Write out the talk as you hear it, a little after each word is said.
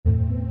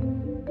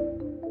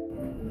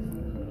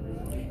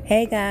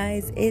Hey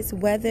guys, it's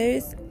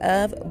Weathers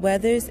of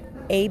Weathers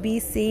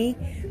ABC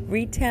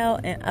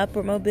Retail and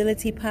Upward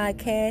Mobility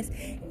Podcast.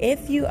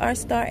 If you are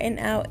starting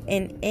out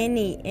in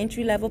any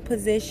entry-level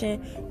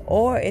position,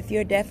 or if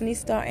you're definitely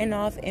starting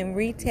off in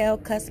retail,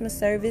 customer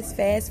service,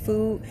 fast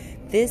food,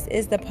 this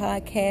is the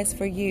podcast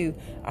for you.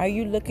 Are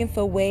you looking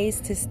for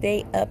ways to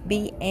stay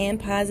upbeat and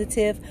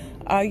positive?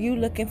 Are you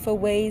looking for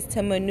ways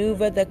to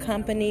maneuver the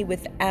company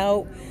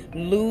without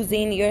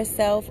losing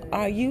yourself?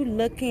 Are you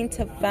looking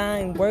to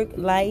find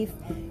work-life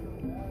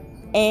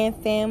and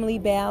family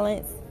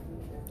balance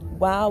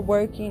while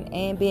working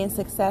and being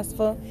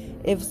successful?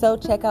 If so,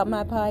 check out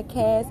my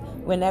podcast.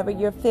 Whenever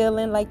you're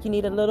feeling like you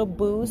need a little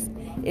boost,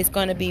 it's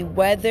going to be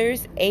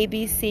Weathers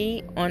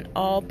ABC on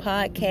all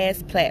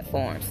podcast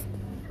platforms.